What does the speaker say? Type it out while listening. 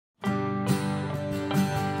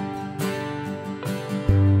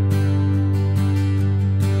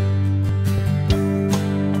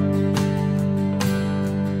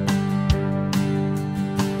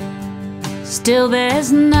Still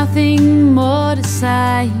there's nothing more to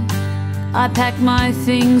say. I packed my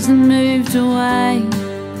things and moved away.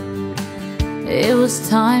 It was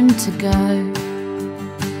time to go.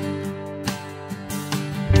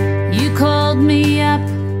 You called me up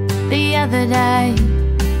the other day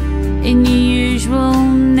in your usual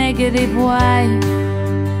negative way.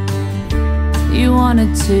 You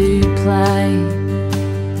wanted to play.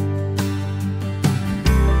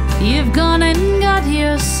 You've gone and got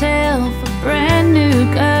yourself a brand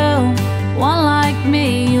new girl. One like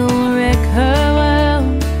me, you'll wreck her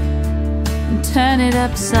world and turn it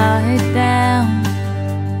upside down.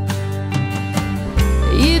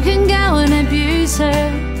 You can go and abuse her,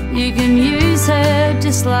 you can use her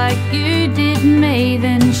just like you did me.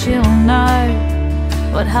 Then she'll know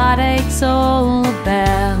what heartache's all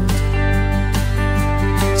about.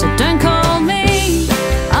 So don't call me,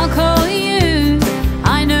 I'll call you.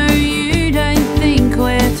 I know you don't think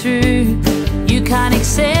we're through. You can't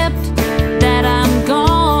accept that I'm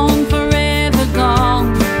gone, forever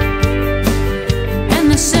gone.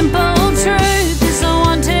 And the simple truth is I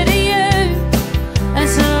wanted you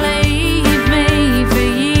to leave me for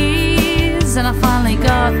years. And I finally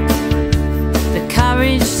got the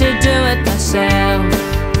courage to do it myself.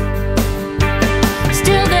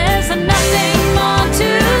 Still there's nothing more to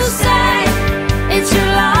say. It's your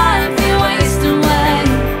life you waste away.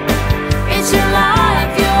 It's your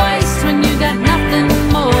life you waste when you got nothing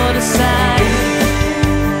more to say.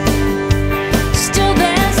 Still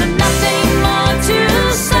there's nothing more to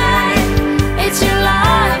say. It's your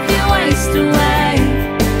life you waste away.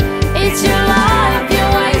 It's your life you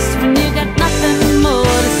waste when you got nothing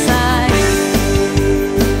more to say.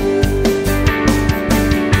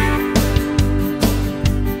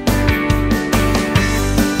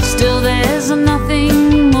 Still there's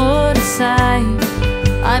nothing more to say.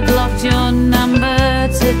 I blocked your number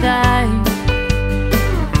today.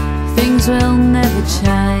 Things will never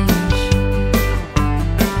change.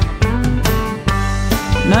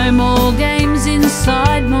 No more games.